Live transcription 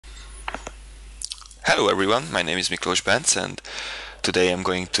Hello everyone, my name is Miklós Benz and today I'm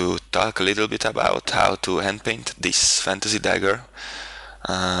going to talk a little bit about how to hand paint this fantasy dagger,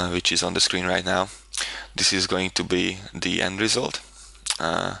 which is on the screen right now. This is going to be the end result,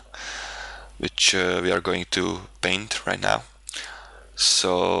 uh, which we are going to paint right now.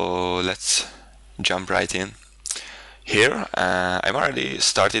 So let's jump right in. Here I'm already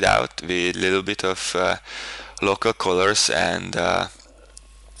started out with a little bit of local colors and a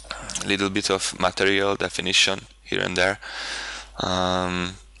little bit of material definition here and there.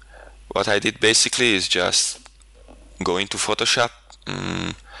 Um, what I did basically is just go into Photoshop,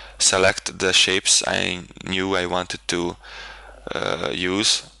 select the shapes I knew I wanted to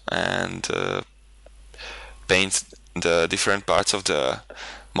use, and paint the different parts of the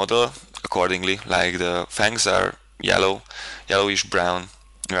model accordingly. Like the fangs are yellowish brown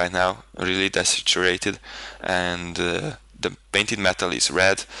right now, really desaturated, and the painted metal is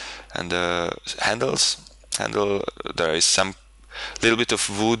red, and the handle there is some little bit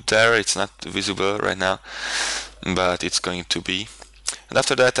of wood there. It's not visible right now, but it's going to be. And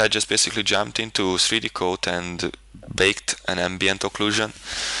after that, I just basically jumped into 3D Coat and baked an ambient occlusion.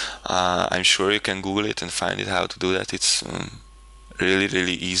 I'm sure you can Google it and find it how to do that. It's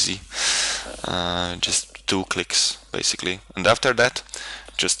really easy. Just 2 clicks basically. And after that,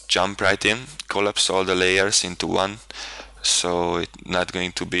 just jump right in, collapse all the layers into one, so it's not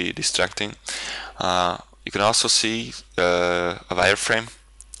going to be distracting. You can also see a wireframe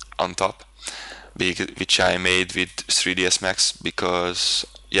on top, which I made with 3ds Max because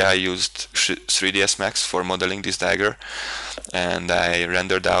I used 3ds Max for modeling this dagger, and I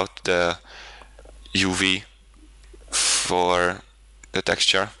rendered out the UV for the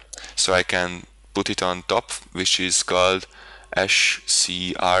texture so I can put it on top, which is called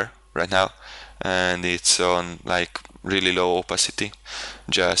HCR right now, and it's on like really low opacity,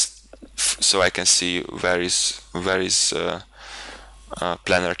 just so I can see where is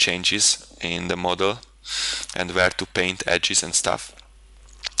planar changes in the model and where to paint edges and stuff.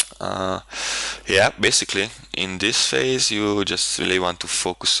 Basically in this phase you just really want to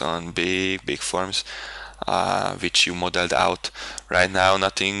focus on big forms, which you modeled out right now.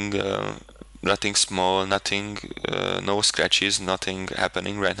 Nothing small, nothing, no scratches, nothing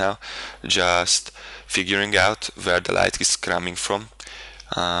happening right now. Just figuring out where the light is coming from,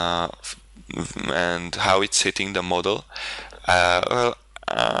 and how it's hitting the model. I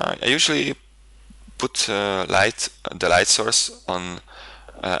usually put the light source on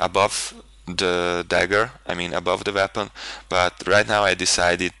above the dagger, I mean above the weapon, but right now I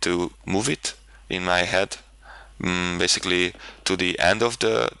decided to move it in my head, basically to the end of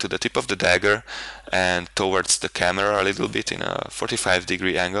to the tip of the dagger and towards the camera a little bit in a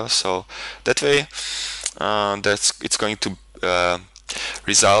 45-degree angle, so that way it's going to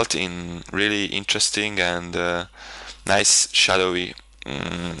result in really interesting and nice shadowy,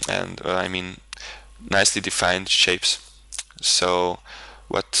 and I mean nicely defined shapes. So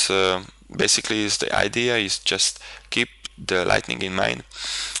what basically is the idea is just keep the lightning in mind,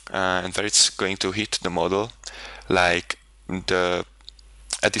 and where it's going to hit the model. Like the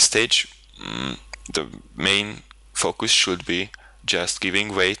at this stage, the main focus should be just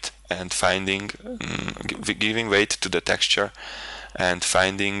giving weight and finding giving weight to the texture and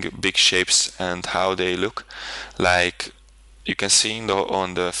finding big shapes and how they look. Like you can see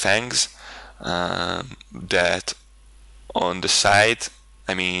on the fangs, that on the side,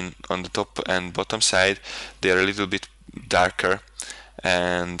 I mean on the top and bottom side, they are a little bit darker,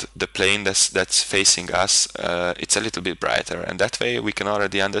 and the plane that's facing us, it's a little bit brighter, and that way we can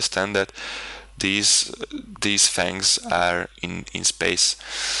already understand that these fangs are in space.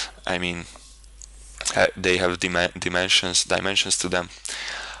 I mean, they have dimensions to them.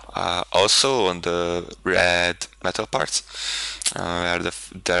 Also on the red metal parts, where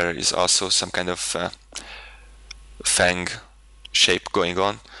there is also some kind of fang shape going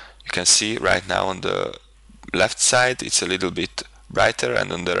on. You can see right now on the left side it's a little bit brighter,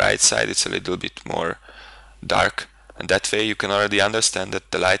 and on the right side it's a little bit more dark, and that way you can already understand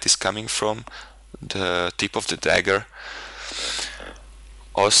that the light is coming from the tip of the dagger.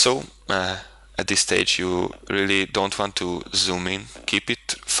 Also, at this stage you really don't want to zoom in, keep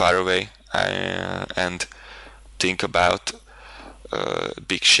it far away, and think about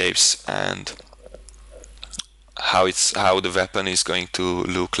big shapes and how the weapon is going to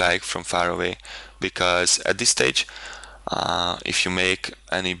look like from far away, because at this stage, if you make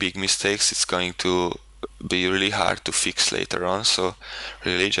any big mistakes, it's going to be really hard to fix later on. So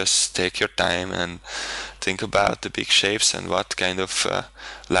really just take your time and think about the big shapes and what kind of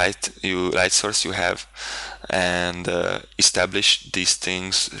light source you have, and establish these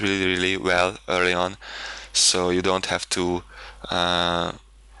things really well early on, so you don't have to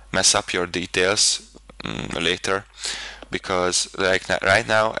mess up your details later. Because like right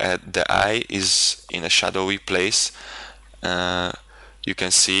now the eye is in a shadowy place. You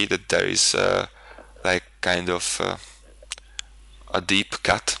can see that there is like kind of a deep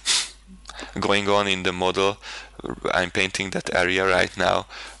cut going on in the model. I'm painting that area right now.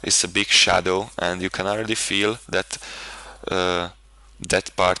 It's a big shadow, and you can already feel that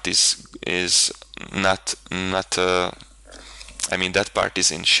that part is not I mean, that part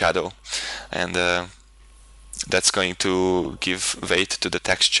is in shadow, and that's going to give weight to the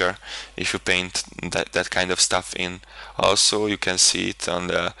texture if you paint that kind of stuff in. Also, you can see it on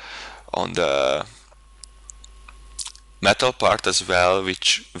the metal part as well,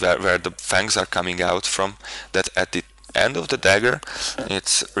 where the fangs are coming out from. That at the end of the dagger,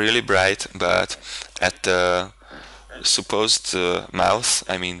 it's really bright, but at the supposed mouth,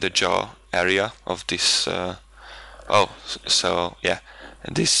 I mean the jaw area of this. Oh, so yeah,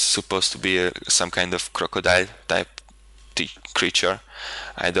 this is supposed to be some kind of crocodile type creature.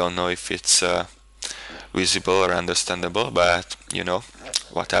 I don't know if it's visible or understandable, but you know,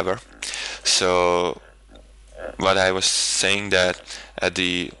 whatever. So what I was saying, that at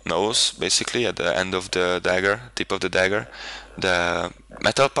the nose, basically at the end of the dagger, tip of the dagger, the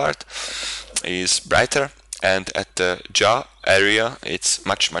metal part is brighter, and at the jaw area it's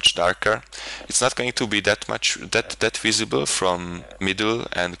much darker. It's not going to be that visible from middle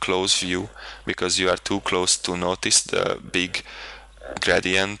and close view, because you are too close to notice the big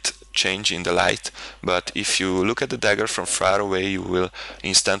gradient change in the light. But if you look at the dagger from far away, you will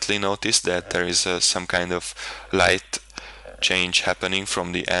instantly notice that there is some kind of light change happening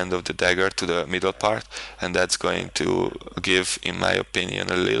from the end of the dagger to the middle part, and that's going to give, in my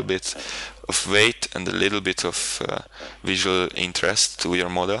opinion, a little bit of weight and a little bit of visual interest to your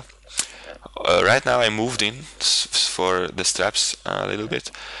model. Right now I moved in for the straps a little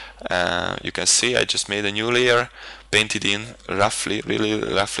bit. You can see I just made a new layer, painted in roughly, really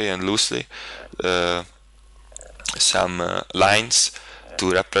roughly and loosely, some lines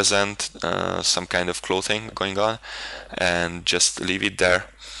to represent some kind of clothing going on, and just leave it there,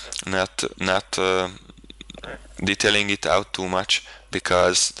 not detailing it out too much,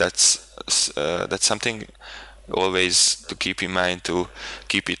 because that's something always to keep in mind, to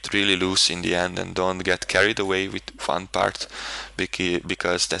keep it really loose in the end and don't get carried away with one part,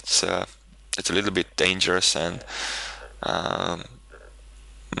 because that's it's a little bit dangerous and um,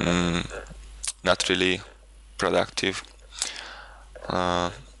 not really productive.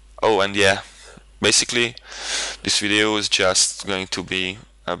 Oh, and yeah, basically this video is just going to be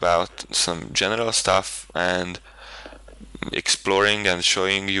about some general stuff and exploring and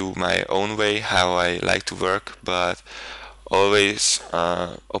showing you my own way how I like to work, but always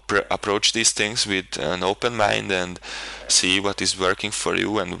approach these things with an open mind and see what is working for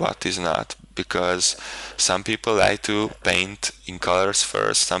you and what is not, because some people like to paint in colors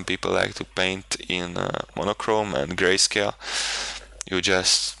first, some people like to paint in monochrome and grayscale. You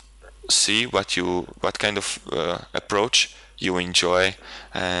just see what kind of approach you enjoy,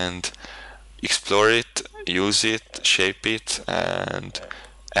 and explore it, use it, shape it, and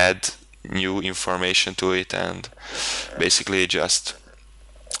add new information to it, and basically just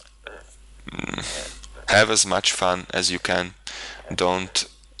have as much fun as you can. Don't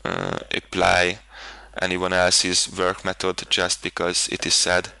apply anyone else's work method just because it is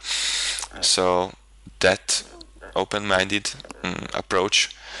said. So that open-minded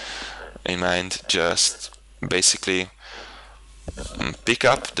approach in mind, just basically pick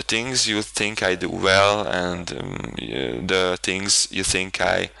up the things you think I do well, and the things you think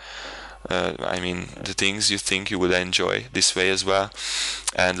I mean the things you think you would enjoy this way as well,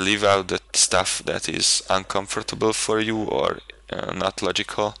 and leave out the stuff that is uncomfortable for you or not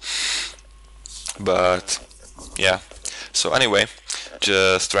logical. But yeah, so anyway,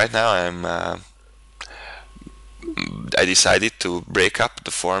 just right now I decided to break up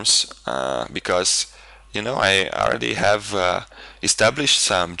the forms because I already have established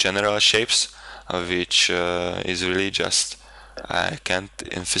some general shapes, which is really just, I can't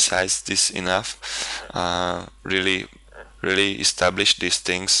emphasize this enough, really establish these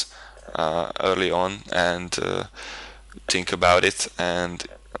things early on, and think about it, and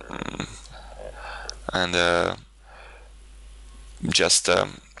just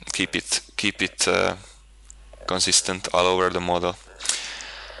keep it consistent all over the model.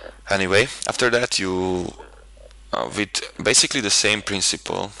 Anyway, after that you with basically the same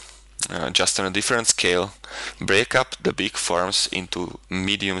principle, just on a different scale, break up the big forms into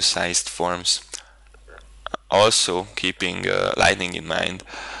medium-sized forms, also keeping lightning in mind,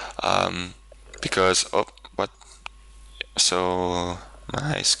 because oh, what? So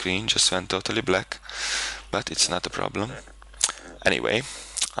my screen just went totally black, but it's not a problem. Anyway,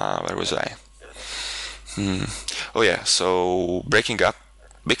 where was I? Oh yeah, so breaking up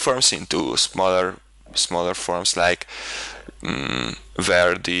big forms into smaller forms, like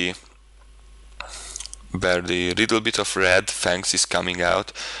where the little bit of red fangs is coming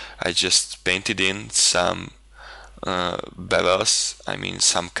out, I just painted in some bevels, I mean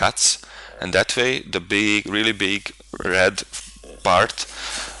some cuts, and that way the big, really big red part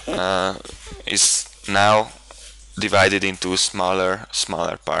is now divided into smaller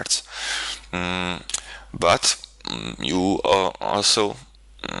parts. But you also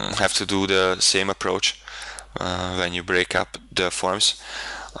have to do the same approach when you break up the forms.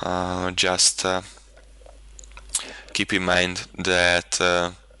 Just keep in mind that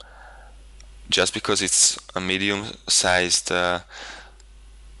just because it's a medium-sized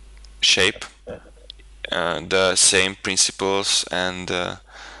shape, the same principles and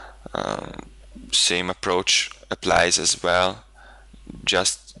same approach applies as well.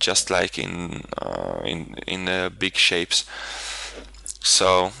 Just like in big shapes.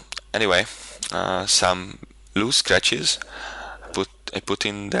 So anyway, some loose scratches. I put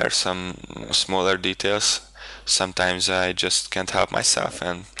in there some smaller details. Sometimes I just can't help myself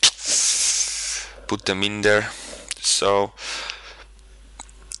and put them in there. So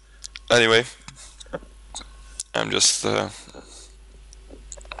anyway, I'm just a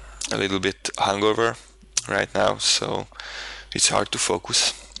little bit hungover right now, so it's hard to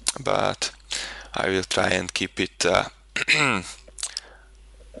focus, but I will try and keep it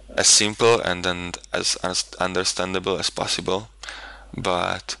as simple and then as understandable as possible.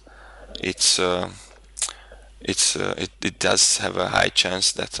 But it does have a high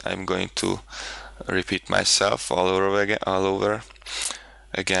chance that I'm going to repeat myself all over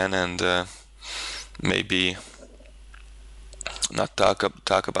again, and maybe not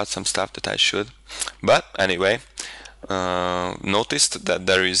talk about some stuff that I should. But anyway, noticed that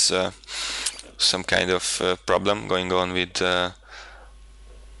there is some kind of problem going on with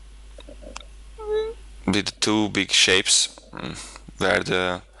two big shapes where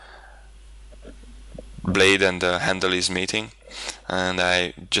the blade and the handle is meeting, and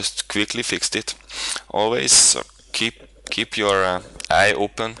I just quickly fixed it. Always keep your eye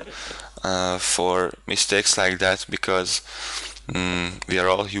open for mistakes like that, because we are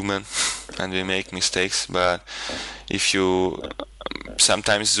all human and we make mistakes. But if you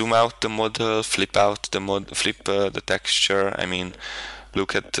sometimes zoom out the model, flip the texture, I mean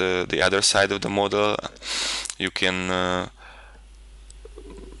look at the other side of the model, you can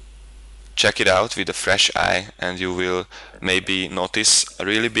check it out with a fresh eye, and you will maybe notice a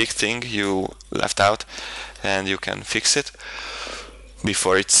really big thing you left out, and you can fix it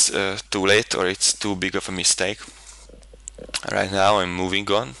before it's too late or it's too big of a mistake. Right now I'm moving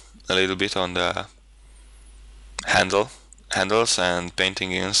on a little bit on the handles and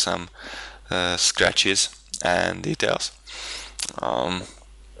painting in some scratches and details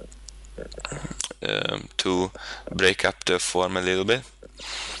to break up the form a little bit.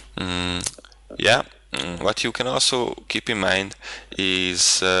 Yeah, what you can also keep in mind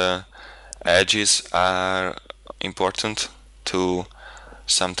is edges are important to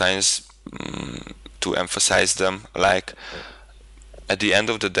sometimes to emphasize them, like at the end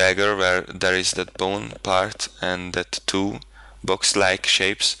of the dagger where there is that bone part and that two box-like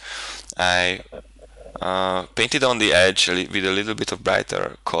shapes. I painted on the edge with a little bit of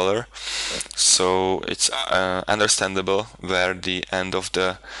brighter color, so it's understandable where the end of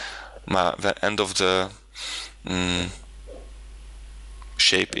the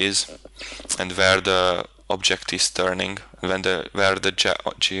shape is and where the object is turning, where the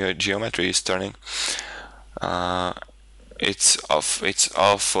geometry is turning. It's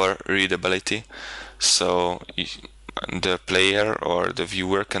all for readability, so the player or the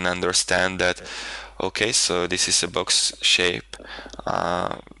viewer can understand that, okay, so this is a box shape.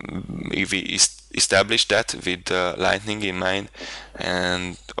 If we establish that with the lightning in mind,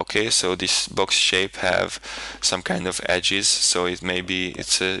 and okay, so this box shape have some kind of edges, so it's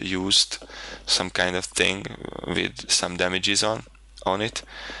used some kind of thing with some damages on it.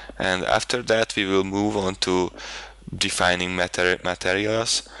 And after that we will move on to defining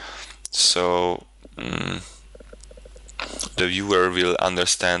materials, so the viewer will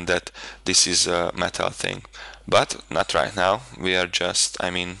understand that this is a metal thing. but not right now. We are just,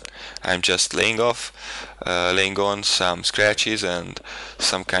 I'm just laying on some scratches and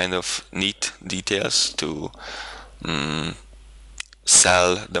some kind of neat details to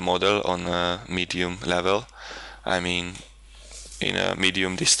sell the model on a medium level. I mean, in a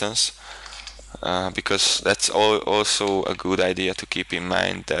medium distance, because that's also a good idea to keep in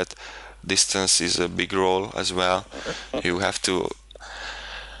mind that distance is a big role as well. You have to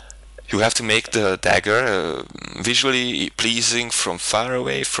you have to make the dagger visually pleasing from far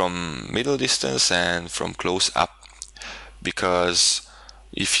away, from middle distance, and from close up. Because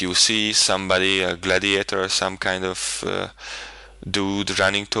if you see somebody, a gladiator or some kind of dude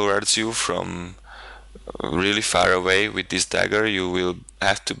running towards you from really far away with this dagger, you will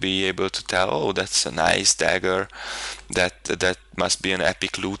have to be able to tell, oh, that's a nice dagger, that must be an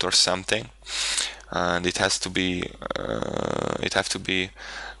epic loot or something. And it has to be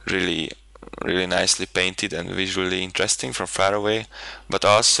really really nicely painted and visually interesting from far away, but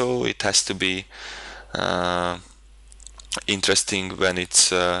also it has to be uh, interesting when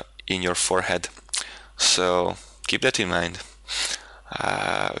it's in your forehead. So keep that in mind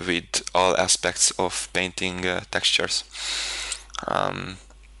with all aspects of painting textures.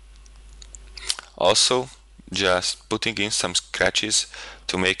 Also, just putting in some scratches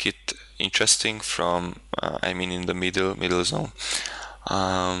to make it interesting from in the middle zone.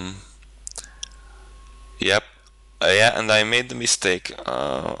 Yep. Yeah, and I made the mistake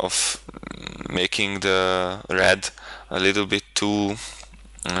of making the red a little bit too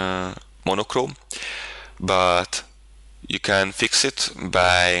monochrome, but you can fix it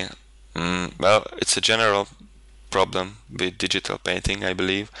by well, it's a general problem with digital painting, I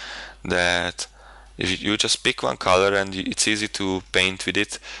believe, that if you just pick one color and it's easy to paint with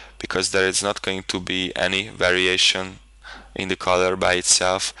it, because there is not going to be any variation in the color by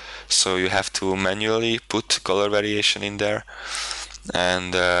itself, so you have to manually put color variation in there,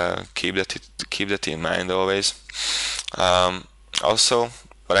 and keep that in mind always. Also,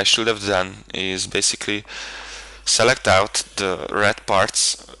 what I should have done is basically select out the red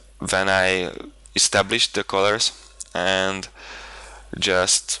parts when I established the colors, and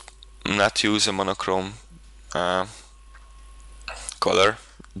just not use a monochrome uh, color,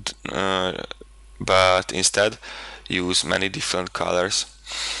 but instead use many different colors.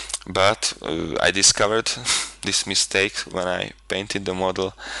 But I discovered this mistake when I painted the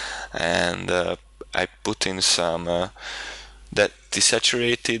model, and I put in some that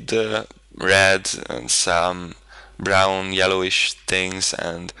desaturated red and some brown yellowish things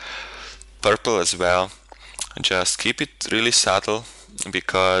and purple as well. Just keep it really subtle,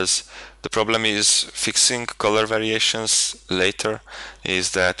 because the problem is fixing color variations later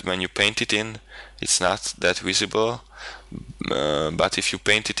is that when you paint it in, it's not that visible, but if you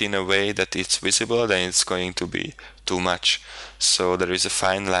paint it in a way that it's visible, then it's going to be too much. So there is a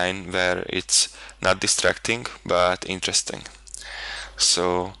fine line where it's not distracting but interesting.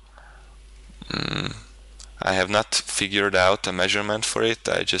 So I have not figured out a measurement for it.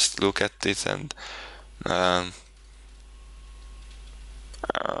 I just look at it and um,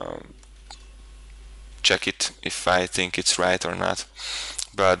 check it if I think it's right or not.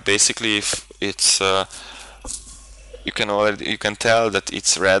 But basically, if it's you can tell that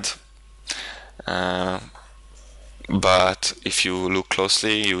it's red, uh, but if you look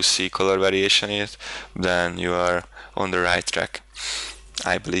closely, you see color variation in it, then you are on the right track,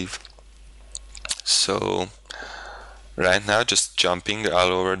 I believe. So right now, just jumping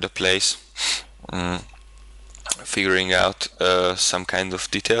all over the place, figuring out some kind of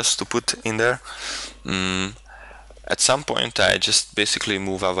details to put in there. At some point, I just basically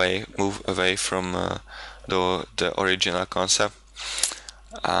move away from the original concept,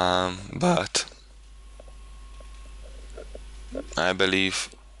 but I believe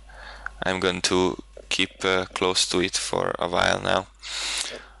I'm going to keep close to it for a while now.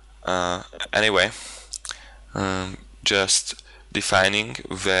 Anyway, just defining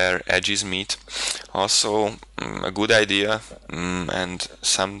where edges meet. Also, a good idea, and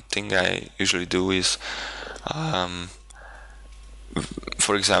something I usually do is,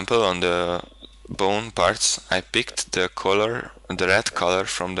 for example, on the bone parts, I picked the red color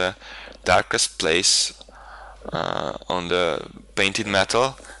from the darkest place on the painted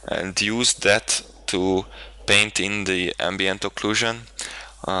metal, and used that to paint in the ambient occlusion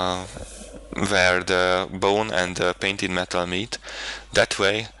where the bone and the painted metal meet. That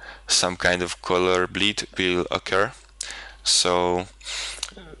way some kind of color bleed will occur, so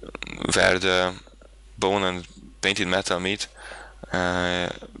where the bone and painted metal meet,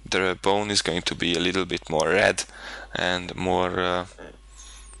 the bone is going to be a little bit more red and more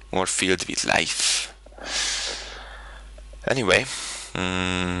filled with life. Anyway,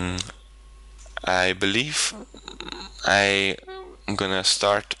 I believe I'm gonna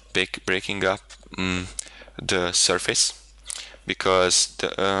start breaking up the surface, because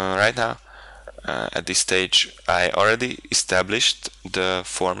right now at this stage I already established the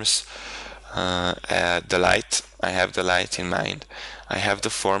forms, the light. I have the light in mind. I have the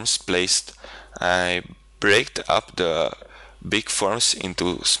forms placed. I break up the big forms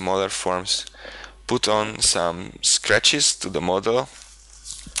into smaller forms, put on some scratches to the model,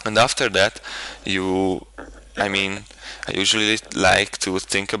 and after that you I mean, I usually like to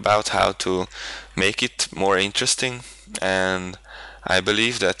think about how to make it more interesting, and I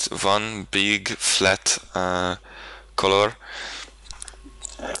believe that one big flat color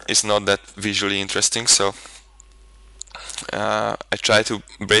is not that visually interesting, so I try to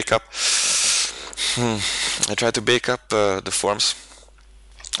break up the forms,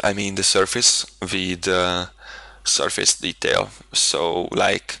 I mean the surface, with surface detail, so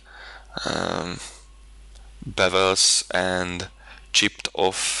like um, bevels and chipped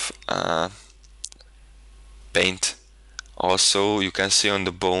off paint. Also, you can see on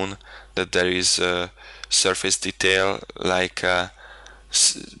the bone that there is a surface detail, like a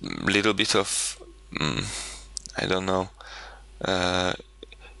little bit of, I don't know, uh,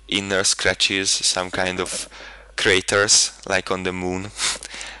 inner scratches, some kind of craters, like on the moon,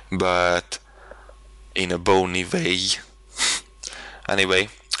 but in a bony way. Anyway,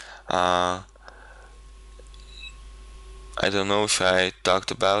 uh, I don't know if I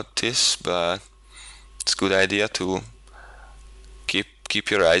talked about this, but it's a good idea to keep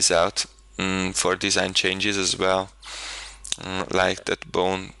your eyes out for design changes as well, like that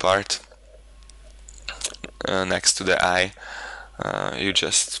bone part next to the eye. You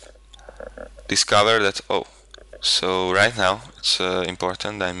just discover that, oh, so right now it's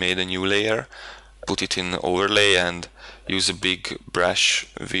important. I made a new layer, put it in overlay, and use a big brush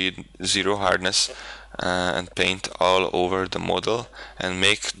with zero hardness and paint all over the model and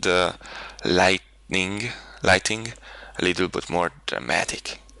make the lighting a little bit more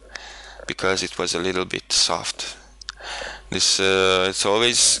dramatic, because it was a little bit soft. This it's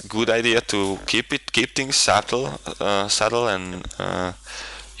always good idea to keep things subtle and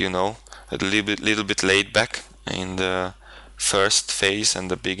you know, a little bit laid back in the first phase and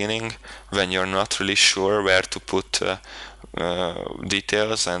the beginning, when you're not really sure where to put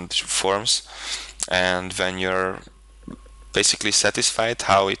details and forms, and when you're basically satisfied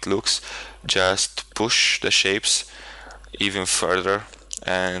how it looks, just push the shapes even further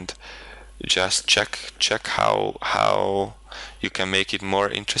and just check how you can make it more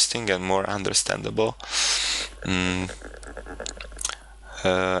interesting and more understandable. And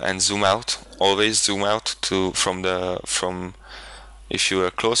zoom out, always zoom out to from if you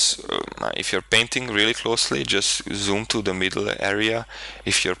are close, if you're painting really closely, just zoom to the middle area.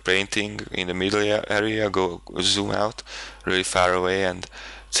 If you're painting in the middle area, go zoom out really far away and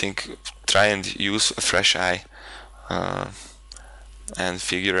try and use a fresh eye and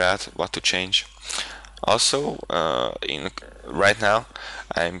figure out what to change. Also, in right now,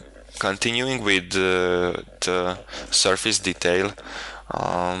 I'm continuing with the surface detail,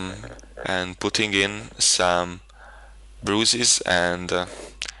 um, and putting in some bruises and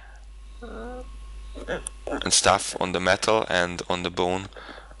stuff on the metal and on the bone.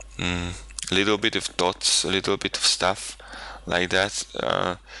 A little bit of dots, a little bit of stuff like that.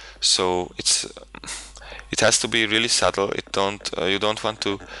 So it has to be really subtle. You don't want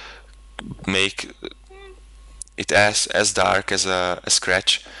to make it as dark as a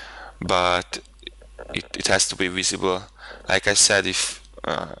scratch, but it has to be visible. Like I said, if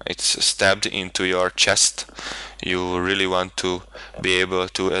it's stabbed into your chest, you really want to be able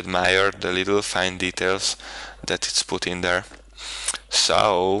to admire the little fine details that it's put in there.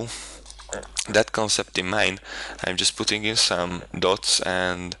 So, that concept in mind, I'm just putting in some dots,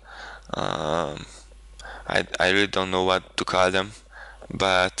 and um, I really don't know what to call them,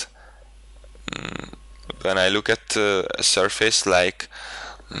 but when I look at a surface like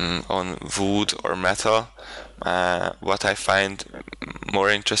on wood or metal, what I find more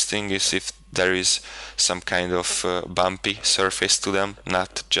interesting is if there is some kind of bumpy surface to them,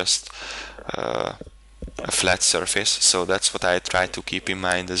 not just a flat surface. So that's what I try to keep in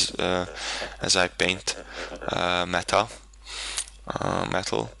mind as I paint metal.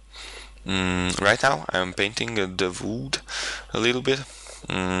 Right now I'm painting the wood a little bit.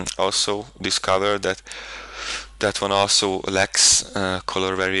 Also discover that that one also lacks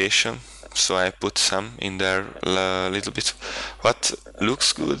color variation, so I put some in there a little bit. What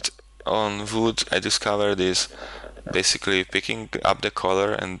looks good on wood, I discovered, is basically picking up the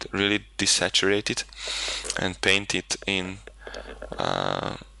color and really desaturate it and paint it in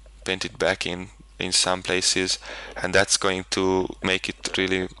paint it back in some places, and that's going to make it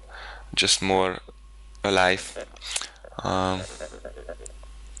really just more alive. um,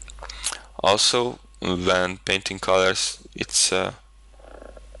 Also, when painting colors, it's a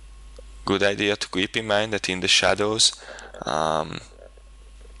good idea to keep in mind that in the shadows, um,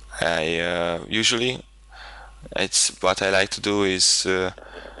 I usually, it's what I like to do is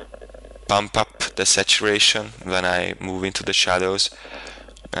pump up the saturation when I move into the shadows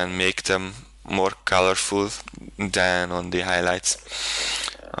and make them more colorful than on the highlights.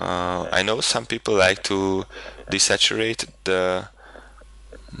 I know some people like to desaturate the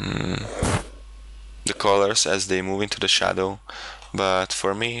colors as they move into the shadow, but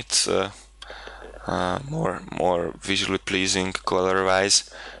for me it's more visually pleasing color wise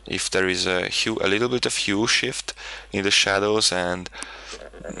if there is a little bit of hue shift in the shadows and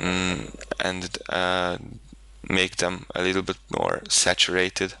make them a little bit more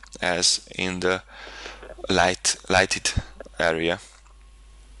saturated as in the lighted area.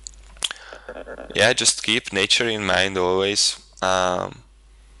 Yeah, just keep nature in mind always.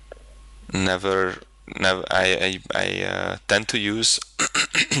 Never never I tend to use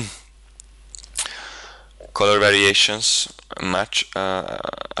color variations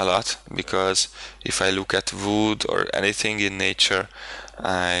a lot, because if I look at wood or anything in nature,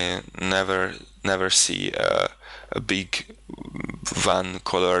 I never see a big one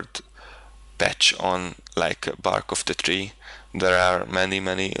colored patch on like a bark of the tree. There are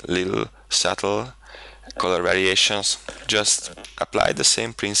many little subtle color variations. Just apply the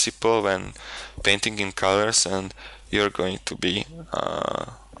same principle when painting in colors and you're going to be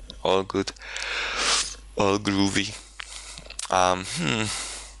all good, all groovy. um, hmm.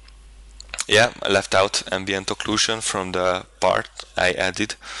 Yeah, I left out ambient occlusion from the part I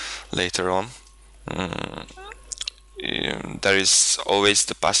added later on. There is always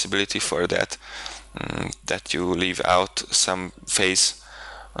the possibility for that, that you leave out some phase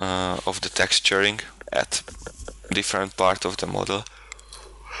of the texturing at different part of the model.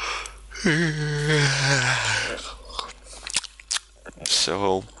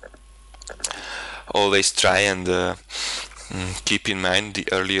 So always try and keep in mind the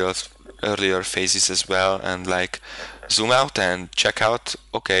earlier phases as well, and like zoom out and check out,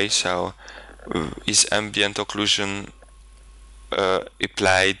 okay, so is ambient occlusion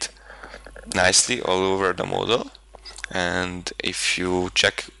applied nicely all over the model? And if you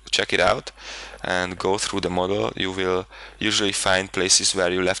check it out and go through the model, you will usually find places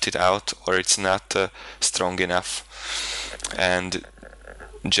where you left it out or it's not strong enough. And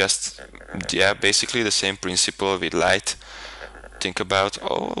just, yeah, basically the same principle with light. Think about,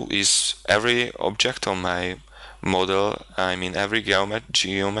 oh, is every object on my model, I mean every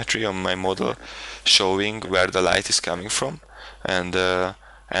geometry on my model, showing where the light is coming from? And the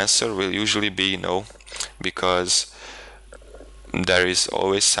answer will usually be no, because there is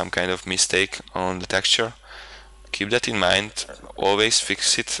always some kind of mistake on the texture. Keep that in mind, always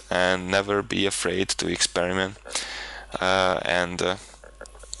fix it, and never be afraid to experiment and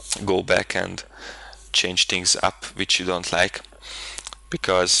go back and change things up which you don't like,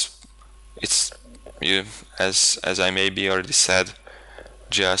 because it's you, as I maybe already said,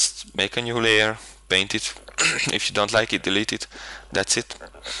 just make a new layer, paint it. If you don't like it, delete it. That's it,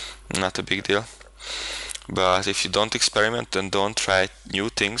 not a big deal. But if you don't experiment and don't try new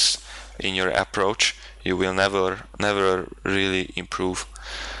things in your approach, you will never really improve.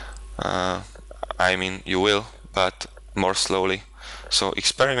 I mean, you will, but more slowly. So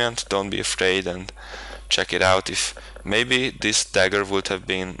experiment, don't be afraid, and check it out. If maybe this dagger would have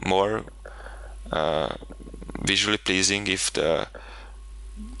been more visually pleasing if the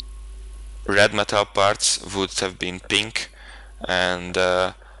red metal parts would have been pink and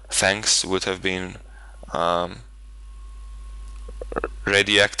fangs would have been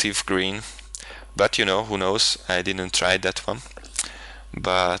radioactive green. But you know, who knows, I didn't try that one,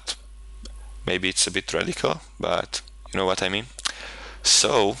 but maybe it's a bit radical, but you know what I mean.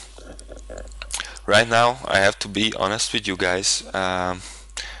 So right now I have to be honest with you guys.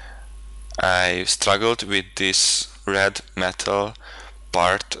 I struggled with this red metal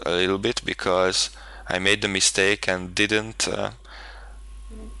part a little bit because I made the mistake and didn't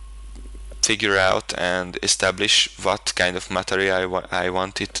figure out and establish what kind of material I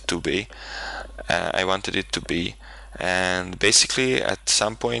wanted to be. I wanted it to be, And basically at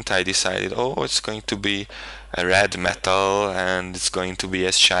some point I decided, oh, it's going to be a red metal and it's going to be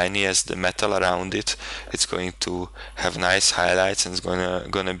as shiny as the metal around it. It's going to have nice highlights and it's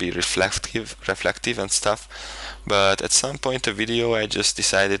gonna be reflective and stuff. But at some point in the video I just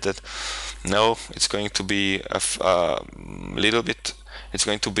decided that no, it's going to be a little bit, it's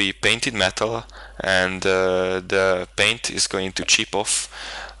going to be painted metal, and the paint is going to chip off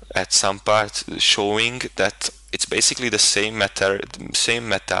at some part, showing that it's basically the same metal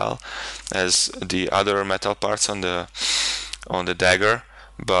as the other metal parts on the dagger,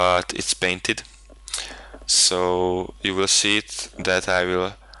 but it's painted. So you will see it that I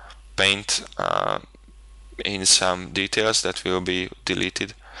will paint in some details that will be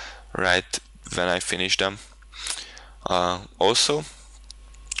deleted right when I finish them. Also,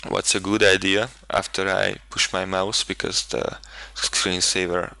 what's a good idea after I push my mouse because the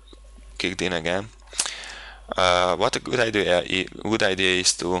screensaver kicked in again. What a good idea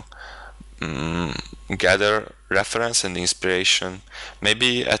is to gather reference and inspiration.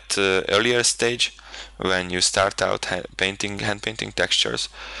 Maybe at earlier stage when you start out hand painting textures,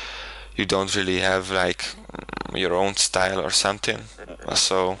 you don't really have like your own style or something.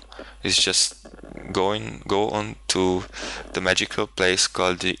 So it's just go on to the magical place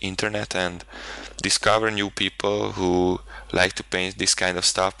called the internet and discover new people who like to paint this kind of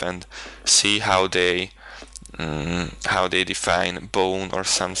stuff and see how they define bone or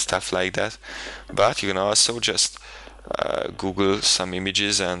some stuff like that. But you can also just Google some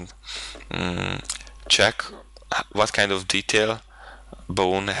images and check what kind of detail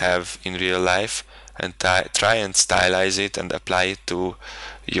bone have in real life and try and stylize it and apply it to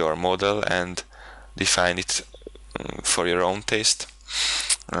your model and define it for your own taste.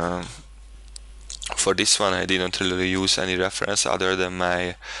 For this one I didn't really use any reference other than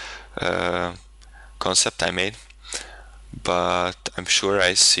my concept I made, but I'm sure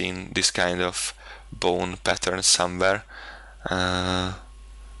I've seen this kind of bone pattern somewhere,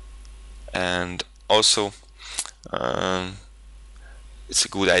 and also it's a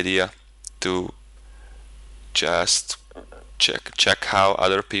good idea to just check how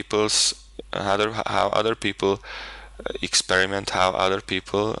other people experiment, how other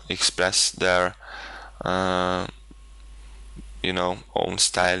people express their own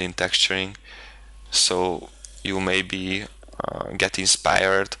style in texturing, so you maybe get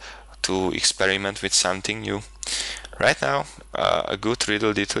inspired to experiment with something new. Right now a good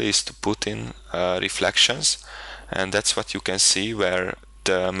little detail is to put in reflections, and that's what you can see where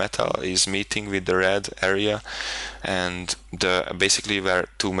the metal is meeting with the red area, and basically where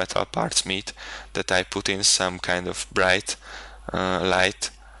two metal parts meet, that I put in some kind of bright light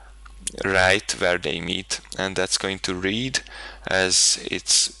right where they meet, and that's going to read as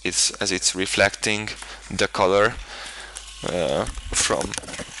it's reflecting the color from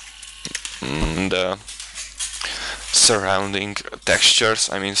the surrounding textures,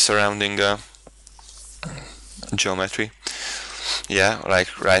 I mean surrounding geometry. Yeah,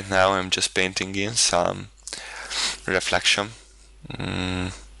 like right now I'm just painting in some reflection.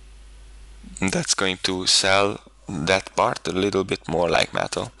 That's going to sell that part a little bit more like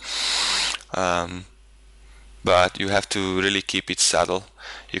metal, but you have to really keep it subtle.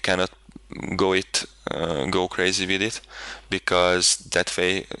 You cannot go crazy with it, because that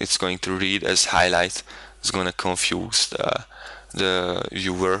way it's going to read as highlight. It's going to confuse the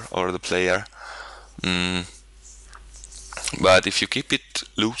viewer or the player. But if you keep it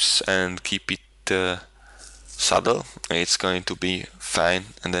loose and keep it subtle, it's going to be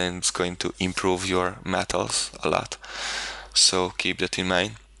fine, and then it's going to improve your metals a lot. So keep that in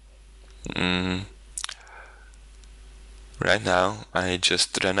mind. Right now I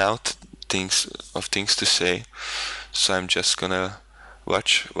just ran out things to say, so I'm just gonna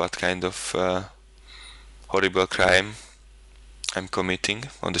watch what kind of horrible crime I'm committing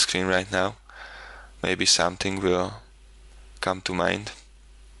on the screen right now. Maybe something will come to mind.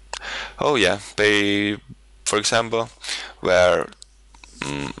 Oh yeah, for example, where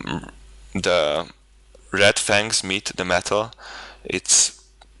the red fangs meet the metal, it's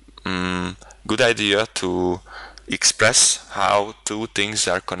good idea to express how two things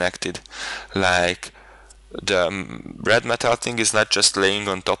are connected. Like the red metal thing is not just laying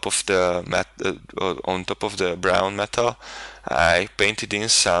on top of the brown metal. I painted in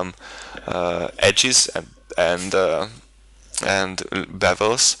some edges and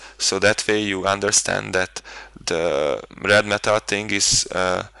bevels, so that way you understand that the red metal thing is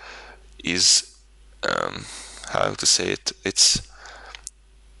how to say it, it's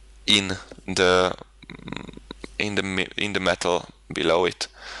in the metal below it.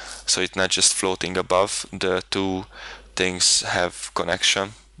 so it's not just floating above. The two things have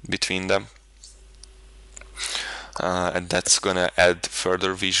connection between them, and that's gonna add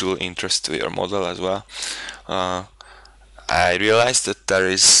further visual interest to your model as well. I realized that there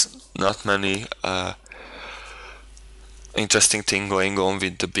is not many interesting thing going on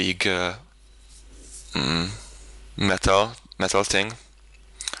with the big metal thing,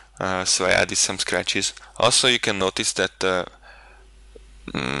 so I added some scratches. Also, you can notice that the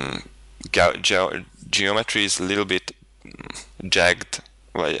geometry is a little bit jagged.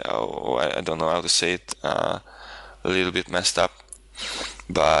 I don't know how to say it. A little bit messed up,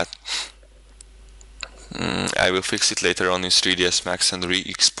 but I will fix it later on in 3ds Max and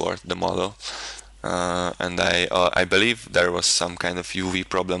re-export the model. And I believe there was some kind of UV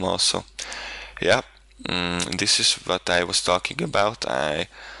problem also. Yeah, this is what I was talking about. I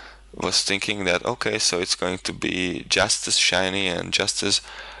was thinking that okay, so it's going to be just as shiny and just as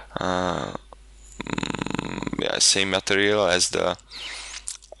same material as the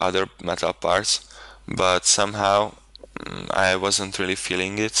other metal parts, but somehow I wasn't really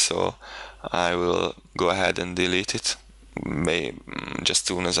feeling it, so I will go ahead and delete it just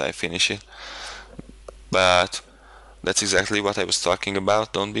soon as I finish it. But that's exactly what I was talking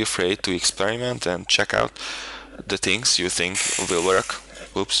about. Don't be afraid to experiment and check out the things you think will work.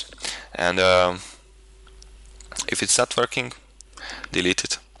 Oops. And if it's not working, delete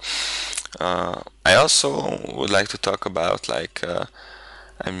it. I also would like to talk about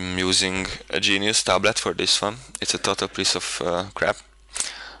I'm using a Genius tablet for this one. It's a total piece of crap,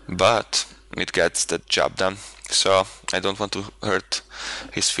 but it gets the job done. So I don't want to hurt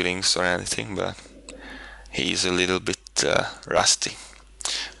his feelings or anything, but he's a little bit rusty.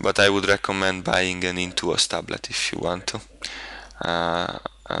 But I would recommend buying an Intuos tablet if you want to.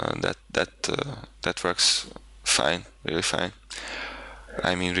 That works fine, really fine.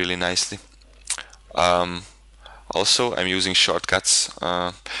 I mean, really nicely. Also, I'm using shortcuts,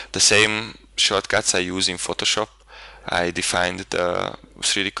 the same shortcuts I use in Photoshop. I defined the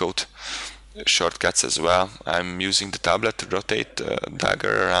 3D code shortcuts as well. I'm using the tablet to rotate the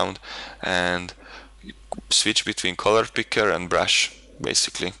dagger around and switch between color picker and brush,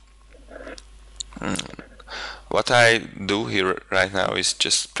 basically. What I do here right now is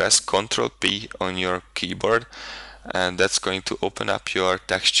just press Ctrl P on your keyboard, and that's going to open up your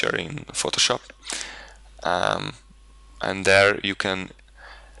texture in Photoshop. And there you can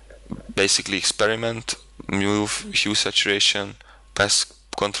basically experiment, move hue saturation, press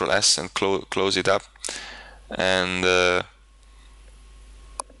Ctrl S and close it up, and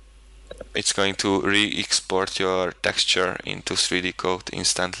it's going to re-export your texture into 3D code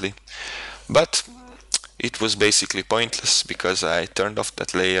instantly. But it was basically pointless because I turned off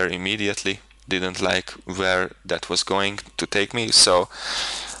that layer immediately, didn't like where that was going to take me, so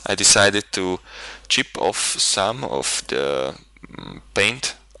I decided to chip off some of the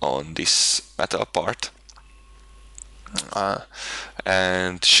paint on this metal part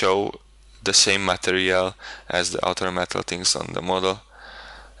and show the same material as the outer metal things on the model,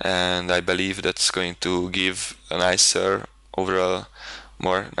 and I believe that's going to give a nicer overall,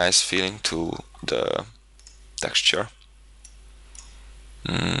 more nice feeling to the texture.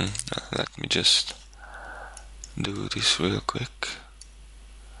 Let me just do this real quick.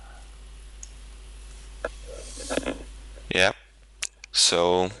 Yeah,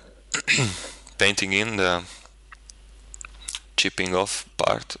 so painting in the chipping off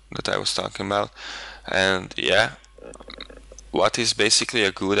part that I was talking about, and yeah, what is basically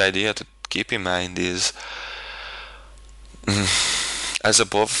a good idea to keep in mind is as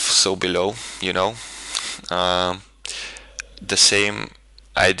above, so below, you know. The same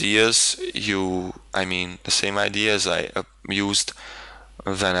ideas the same ideas I used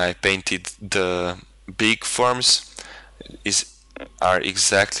when I painted the big forms are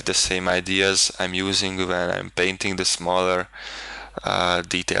exactly the same ideas I'm using when I'm painting the smaller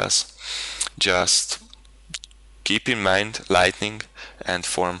details. Just keep in mind lighting and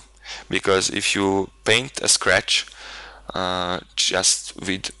form, because if you paint a scratch just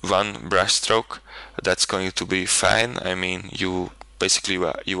with one brush stroke, that's going to be fine. I mean, you basically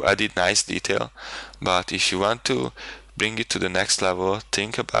you added nice detail, but if you want to bring it to the next level,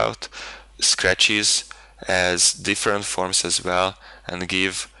 think about scratches as different forms as well, and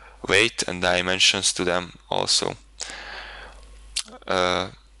give weight and dimensions to them also.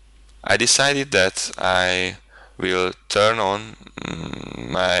 I decided that I will turn on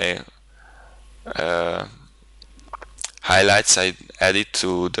my highlights I added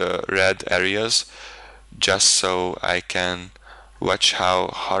to the red areas, just so I can watch how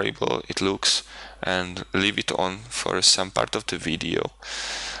horrible it looks and leave it on for some part of the video.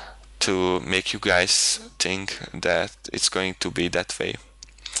 to make you guys think that it's going to be that way,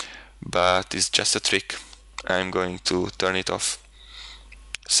 but it's just a trick. I'm going to turn it off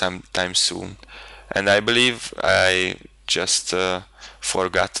sometime soon, and I believe I just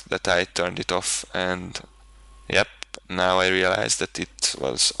forgot that I turned it off, and yep, now I realize that it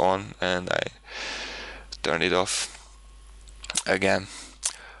was on and I turned it off again.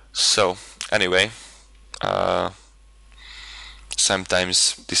 So anyway,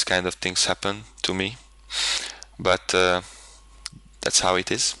 sometimes these kind of things happen to me, but that's how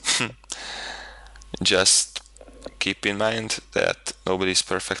it is. Just keep in mind that nobody is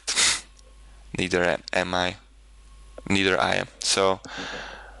perfect. Neither am I. Neither I am. So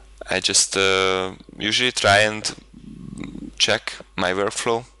I just usually try and check my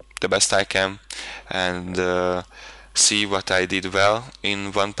workflow the best I can, and see what I did well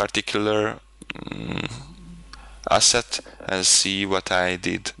in one particular asset, and see what I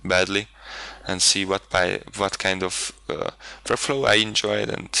did badly, and see what kind of workflow I enjoyed,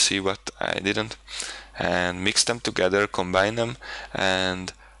 and see what I didn't, and mix them together, combine them,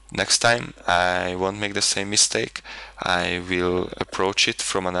 and next time I won't make the same mistake. I will approach it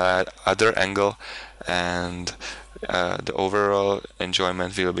from another angle, and the overall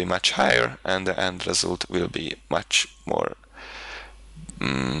enjoyment will be much higher, and the end result will be much more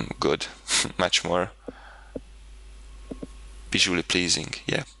good, much more visually pleasing.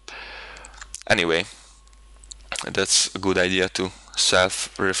 Yeah. Anyway, that's a good idea to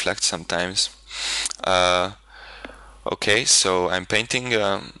self-reflect sometimes. Okay, so I'm painting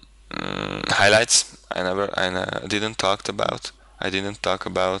highlights. I didn't talk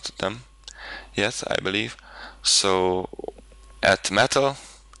about them yet, I believe. So at metal,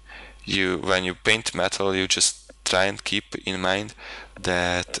 when you paint metal, you just try and keep in mind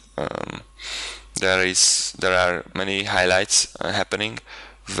that there are many highlights happening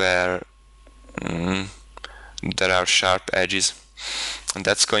where there are sharp edges, and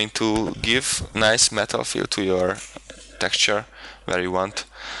that's going to give nice metal feel to your texture where you want.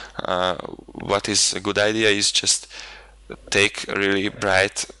 What is a good idea is just take a really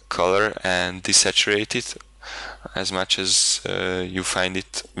bright color and desaturate it as much as you find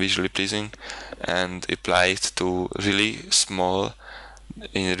it visually pleasing, and apply it to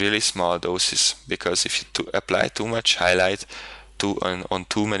in really small doses, because if you apply too much highlight on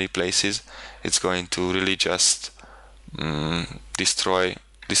too many places, it's going to really just destroy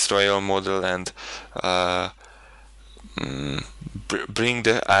your model, and bring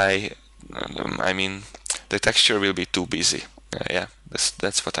the eye. I mean, the texture will be too busy. Yeah,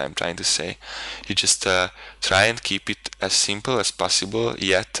 that's what I'm trying to say. You just try and keep it as simple as possible,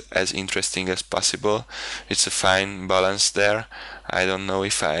 yet as interesting as possible. It's a fine balance there. I don't know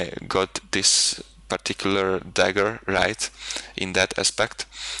if I got this particular dagger right in that aspect,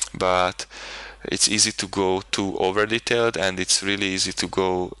 but it's easy to go too over detailed, and it's really easy to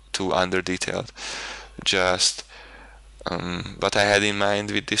go too under detailed. Just what I had in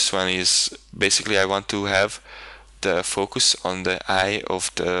mind with this one is basically I want to have the focus on the eye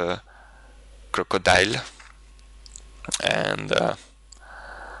of the crocodile, and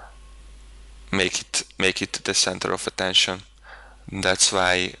make it the center of attention. That's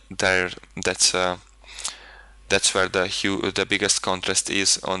why that's where the biggest contrast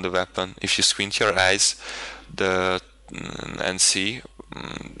is on the weapon. If you squint your eyes and see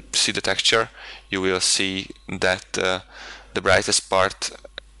the texture, you will see that the brightest part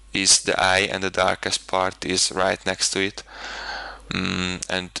is the eye and the darkest part is right next to it,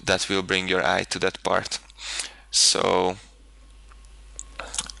 and that will bring your eye to that part. So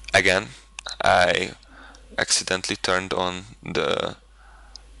again, I accidentally turned on the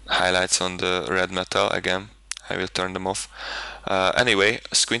highlights on the red metal again. I will turn them off. Anyway,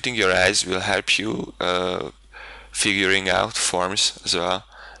 squinting your eyes will help you figuring out forms as well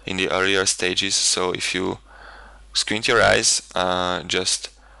in the earlier stages. So if you squint your eyes, just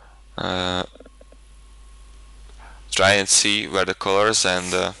try and see where the colors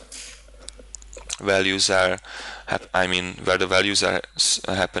and values are where the values are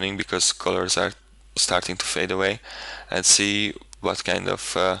happening, because colors are starting to fade away, and see what kind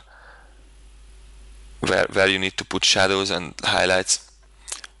of where you need to put shadows and highlights.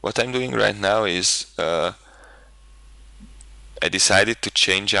 What I'm doing right now is I decided to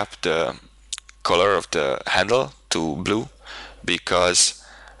change up the color of the handle to blue, because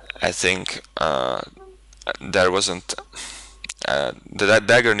I think there wasn't that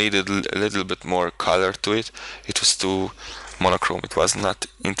dagger needed a little bit more color to it. It was too monochrome. It was not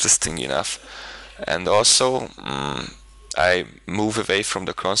interesting enough. And also I move away from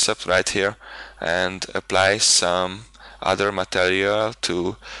the concept right here and apply some other material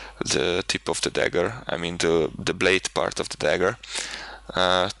to the tip of the dagger, I mean the blade part of the dagger,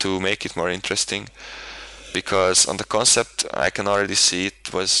 to make it more interesting, because on the concept I can already see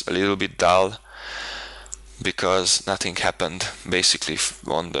it was a little bit dull because nothing happened basically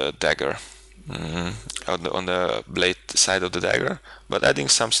on the dagger, on the blade side of the dagger. But adding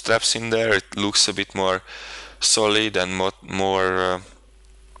some straps in there, it looks a bit more solid and more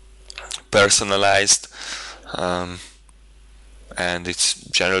personalized, and it's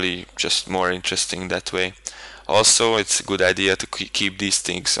generally just more interesting that way. Also, it's a good idea to keep these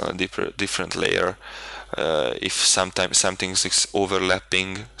things on a different layer, if sometimes something is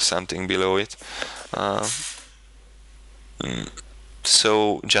overlapping something below it.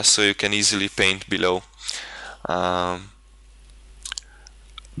 So just so you can easily paint below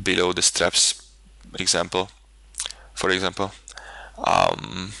below the straps, for example.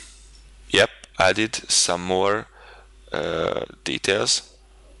 Yep, added some more details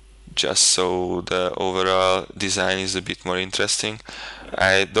just so the overall design is a bit more interesting.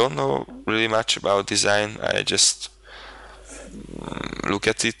 I don't know really much about design. I just look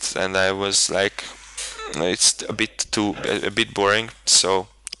at it and I was like, it's a bit boring, so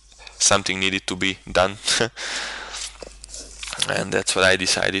something needed to be done. And that's what I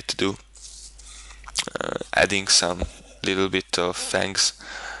decided to do, adding some little bit of fangs.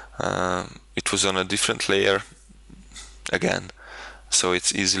 It was on a different layer again, so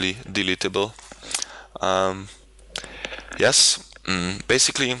it's easily deletable. Yes,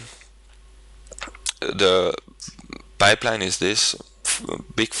 basically the pipeline is this: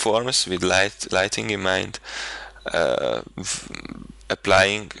 big forms with lighting in mind,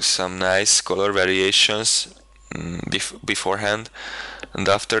 applying some nice color variations beforehand, and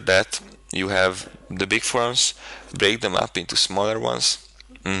after that you have the big forms, break them up into smaller ones,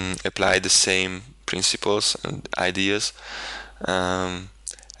 apply the same principles and ideas, and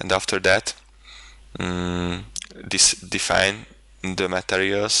after that define the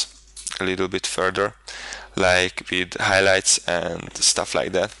materials a little bit further, like with highlights and stuff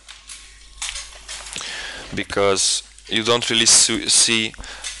like that, because you don't really see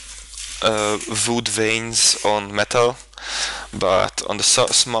wood veins on metal, but on the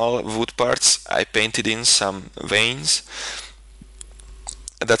small wood parts I painted in some veins.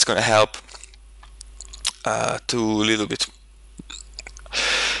 That's gonna help to a little bit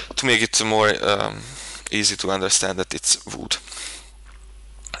to make it more easy to understand that it's wood.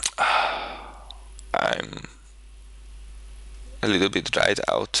 I'm a little bit dried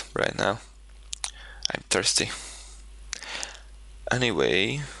out right now. I'm thirsty.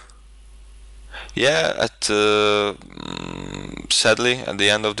 Anyway, yeah, sadly at the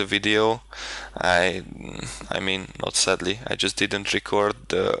end of the video, I mean, not sadly, I just didn't record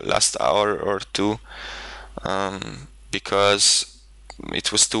the last hour or two, because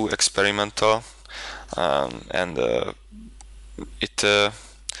it was too experimental, and it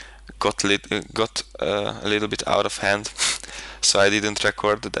got a little bit out of hand, so I didn't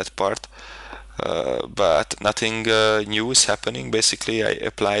record that part. But nothing new is happening. Basically, I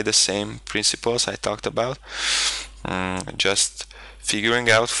apply the same principles I talked about, just figuring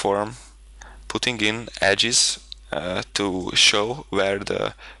out form, putting in edges to show where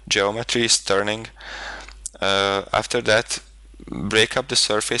the geometry is turning. After that, break up the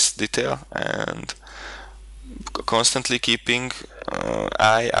surface detail and constantly keeping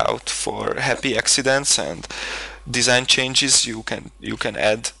eye out for happy accidents and design changes you can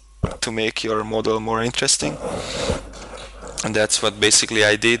add to make your model more interesting. And that's what basically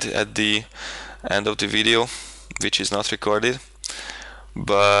I did at the end of the video, which is not recorded,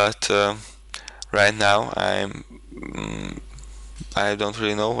 but right now I don't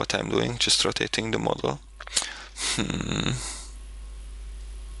really know what I'm doing, just rotating the model.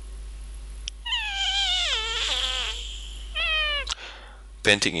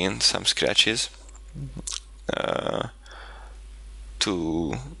 Painting in some scratches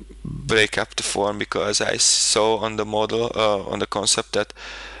to break up the form, because I saw on the model, on the concept, that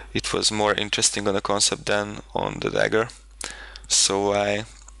it was more interesting on the concept than on the dagger. So I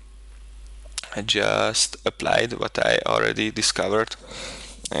just applied what I already discovered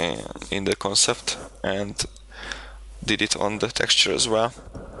in the concept and did it on the texture as well.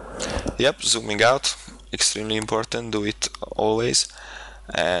 Yep, zooming out, extremely important. Do it always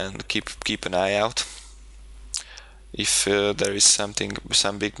and keep an eye out if there is some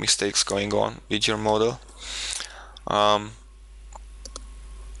big mistakes going on with your model.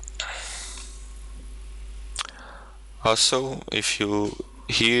 Also, if you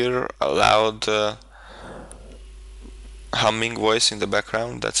hear a loud humming voice in the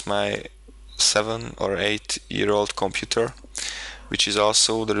background, that's my 7 or 8 year old computer, which is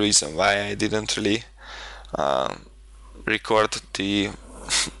also the reason why I didn't really record the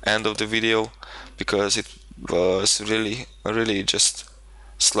end of the video, because it was really just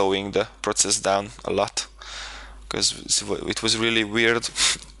slowing the process down a lot, because it was really weird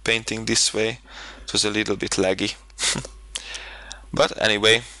painting this way. It was a little bit laggy. But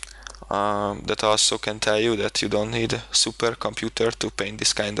anyway, that also can tell you that you don't need a super computer to paint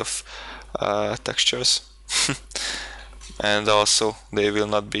this kind of textures. And also they will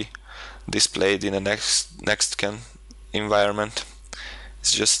not be displayed in a next-gen environment.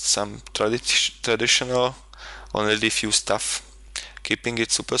 It's just some traditional, only few stuff, keeping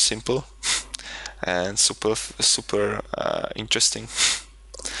it super simple and super interesting.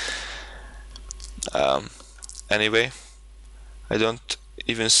 Anyway, I don't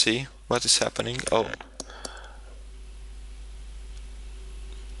even see what is happening. Oh,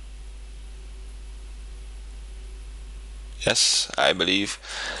 yes, I believe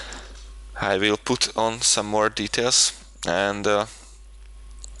I will put on some more details and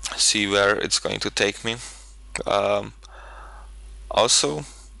see where it's going to take me. Also,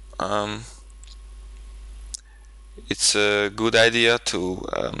 it's a good idea to,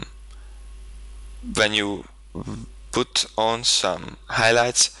 when you put on some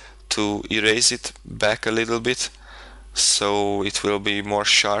highlights, to erase it back a little bit, so it will be more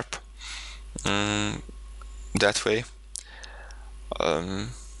sharp that way.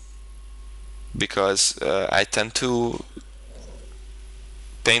 Because I tend to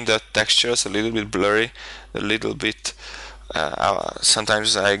paint the textures a little bit blurry, a little bit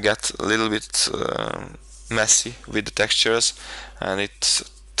sometimes I get a little bit messy with the textures, and it's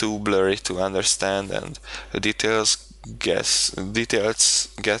too blurry to understand, and the details get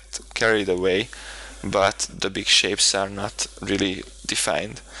carried away, but the big shapes are not really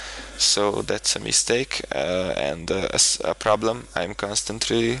defined. So that's a mistake, and a problem I'm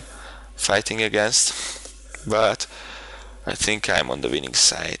constantly fighting against, but I think I'm on the winning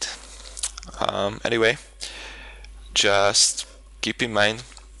side. Anyway, just keep in mind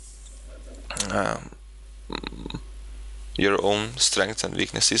your own strengths and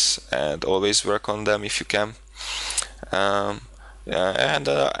weaknesses, and always work on them if you can. And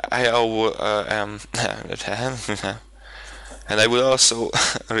and I would also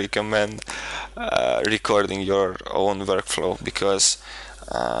recommend recording your own workflow, because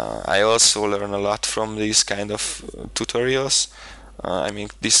I also learn a lot from these kind of tutorials. I mean,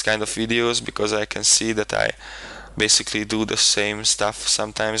 these kind of videos, because I can see that I basically do the same stuff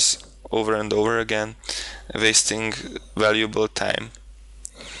sometimes over and over again, wasting valuable time.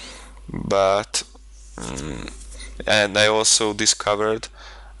 But and I also discovered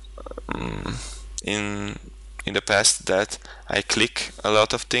in the past that I click a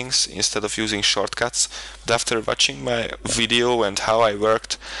lot of things instead of using shortcuts. But after watching my video and how I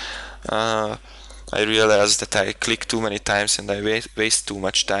worked, I realized that I click too many times and I waste too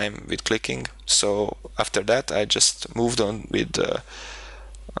much time with clicking. So after that, I just moved on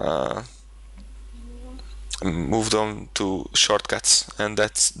to shortcuts, and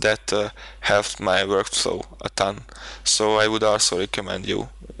that helped my workflow a ton. So I would also recommend you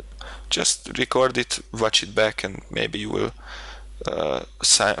just record it, watch it back, and maybe you will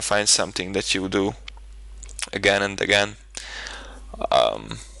find something that you do again and again.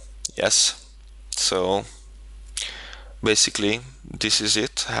 Yes, so basically this is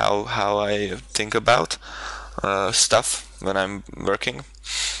it, how I think about stuff when I'm working.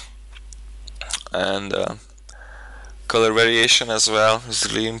 And color variation as well is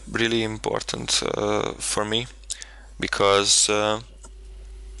really important for me, because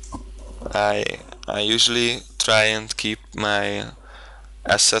I usually try and keep my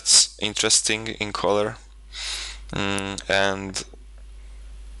assets interesting in color, and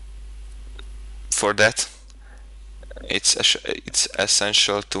for that it's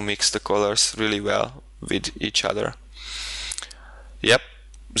essential to mix the colors really well with each other. Yep,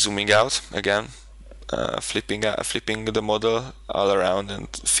 zooming out again, flipping the model all around and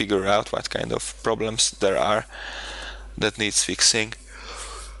figure out what kind of problems there are that needs fixing.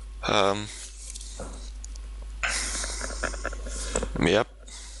 Yep,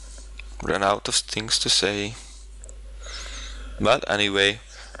 ran out of things to say, but anyway,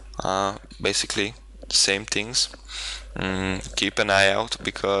 basically same things. Keep an eye out,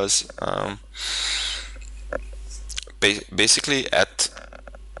 because basically at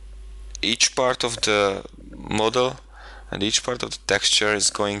each part of the model and each part of the texture is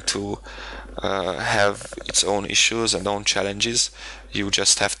going to have its own issues and own challenges. You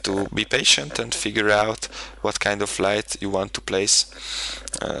just have to be patient and figure out what kind of light you want to place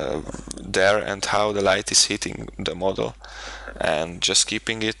there and how the light is hitting the model, and just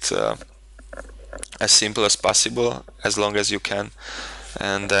keeping it as simple as possible as long as you can,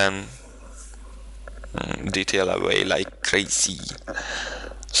 and then detail away like crazy.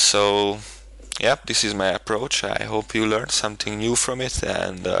 So yeah, this is my approach. I hope you learned something new from it,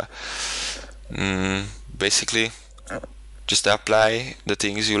 and basically just apply the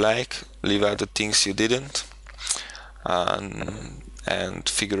things you like, leave out the things you didn't, and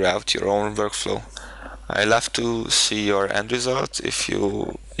figure out your own workflow. I love to see your end result if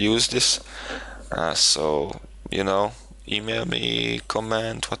you use this. So, email me,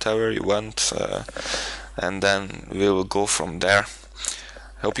 comment, whatever you want, and then we will go from there.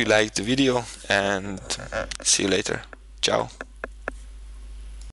 Hope you liked the video, and see you later. Ciao.